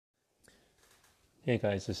Hey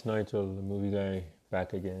guys, it's Nigel, the movie guy,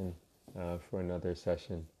 back again for another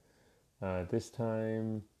session. This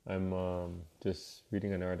time I'm just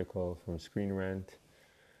reading an article from Screen Rant,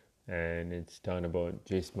 and it's talking about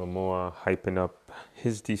Jason Momoa hyping up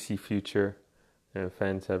his DC future, and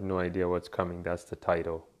fans have no idea what's coming. That's the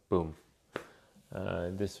title. Boom.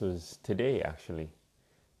 This was today, actually.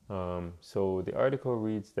 So the article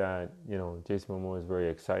reads that Jason Momoa is very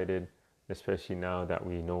excited, especially now that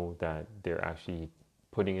we know that they're actually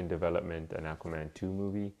putting in development an Aquaman 2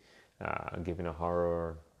 movie, giving a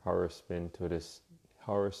horror spin to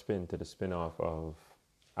the spin-off of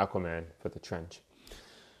Aquaman for the Trench.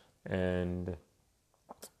 And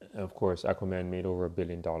of course, Aquaman made over $1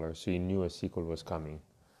 billion, so you knew a sequel was coming.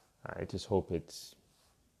 I just hope it's,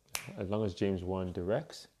 as long as James Wan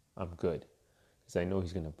directs, I'm good, because I know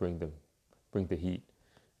he's gonna bring the heat.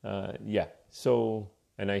 Yeah. So,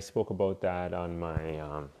 and I spoke about that on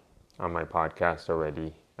my podcast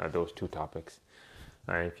already. Those two topics.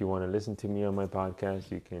 If you want to listen to me on my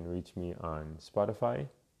podcast, you can reach me on Spotify,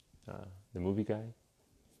 the movie guy.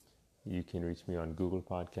 You can reach me on Google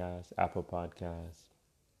Podcasts, Apple Podcasts,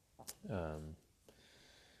 um,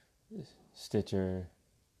 Stitcher.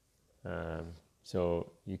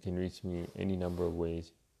 So you can reach me any number of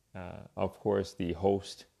ways. Of course, the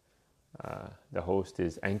host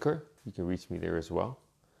is Anchor. You can reach me there as well.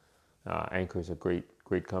 Anchor is a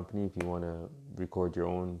great company. If you want to record your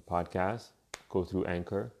own podcast, go through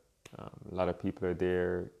Anchor. A lot of people are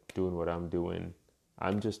there doing what I'm doing.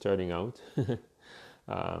 I'm just starting out.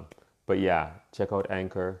 But yeah, check out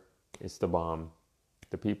Anchor. It's the bomb.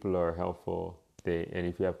 The people are helpful. And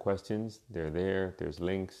if you have questions, they're there. There's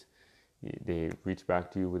links. They reach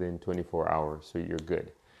back to you within 24 hours, so you're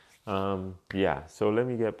good. Yeah, so let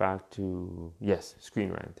me get back to, yes, Screen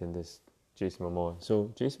Rant and this Jason Momoa.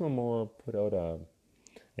 So Jason Momoa put out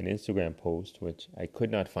an Instagram post, which I could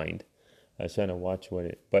not find. I was trying to watch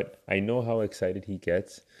but I know how excited he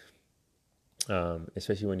gets,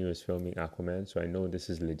 especially when he was filming Aquaman. So I know this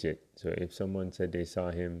is legit. So if someone said they saw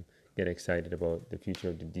him get excited about the future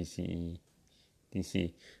of the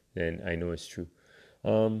DC, then I know it's true.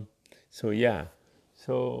 So yeah,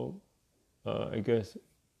 so I guess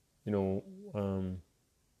you know,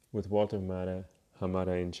 with Walter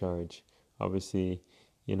Hamada in charge, obviously,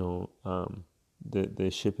 the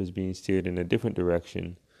ship is being steered in a different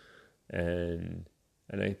direction, and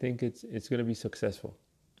I think it's going to be successful.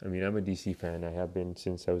 I mean, I'm a DC fan. I have been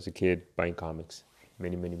since I was a kid buying comics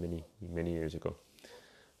many years ago,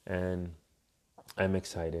 and I'm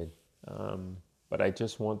excited. But I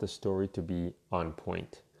just want the story to be on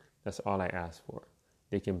point. That's all I ask for.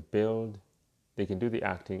 They can do the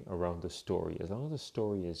acting around the story. As long as the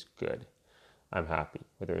story is good, I'm happy.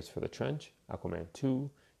 Whether it's for The Trench, Aquaman 2,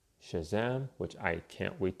 Shazam, which I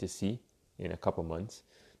can't wait to see in a couple months.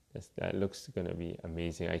 That looks going to be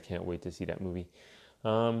amazing. I can't wait to see that movie.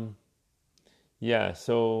 Yeah,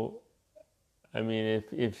 so, I mean,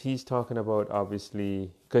 if he's talking about,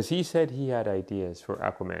 obviously, because he said he had ideas for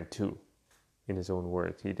Aquaman 2 in his own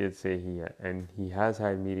words. He did say and he has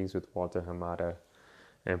had meetings with Walter Hamada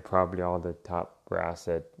and probably all the top brass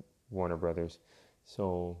at Warner Brothers.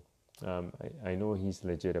 So I know he's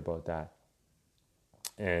legit about that.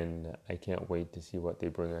 And I can't wait to see what they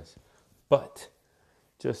bring us. But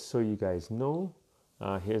just so you guys know,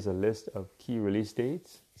 here's a list of key release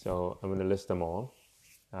dates. So I'm going to list them all.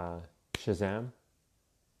 Shazam,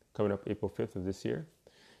 coming up April 5th of this year.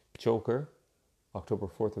 Joker, October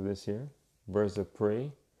 4th of this year. Birds of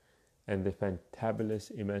Prey, and the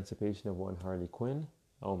Fantabulous Emancipation of One Harley Quinn.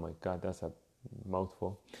 Oh my God, that's a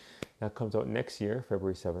mouthful. That comes out next year,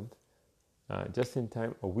 February 7th. Just in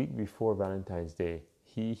time, a week before Valentine's Day.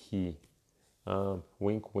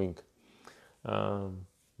 Wink, wink.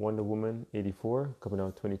 Wonder Woman 84, coming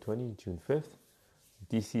out 2020, June 5th.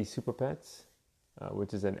 DC Super Pets,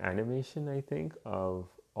 which is an animation, I think, of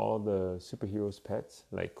all the superheroes' pets,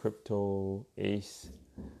 like Crypto, Ace,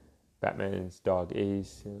 Batman's dog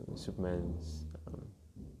Ace, Superman's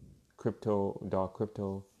dog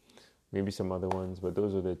Crypto, maybe some other ones, but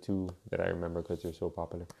those are the two that I remember because they're so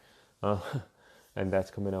popular. And that's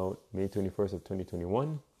coming out May 21st of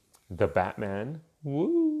 2021. The Batman,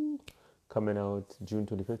 woo, coming out June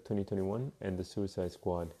 25th, 2021. And The Suicide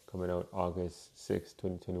Squad coming out August 6th,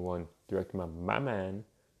 2021. Directed by my man,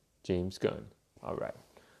 James Gunn. All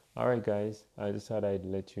right, guys. I just thought I'd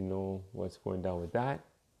let you know what's going down with that.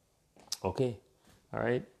 Okay, all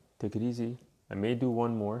right, take it easy. I may do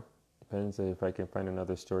one more. Depends if I can find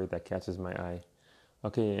another story that catches my eye.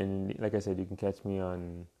 Okay, and like I said, you can catch me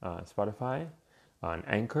on Spotify, on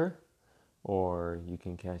Anchor, or you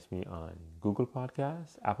can catch me on Google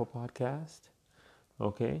Podcast, Apple Podcast,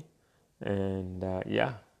 Okay, and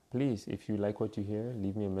yeah, please, if you like what you hear,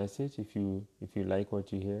 leave me a message. If you like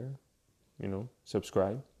what you hear,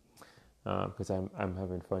 subscribe, because I'm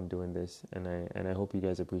having fun doing this, and I hope you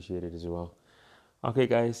guys appreciate it as well. Okay,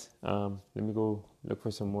 guys, let me go look for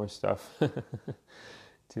some more stuff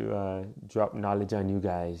to drop knowledge on you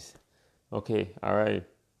guys. Okay, all right,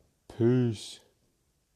 peace.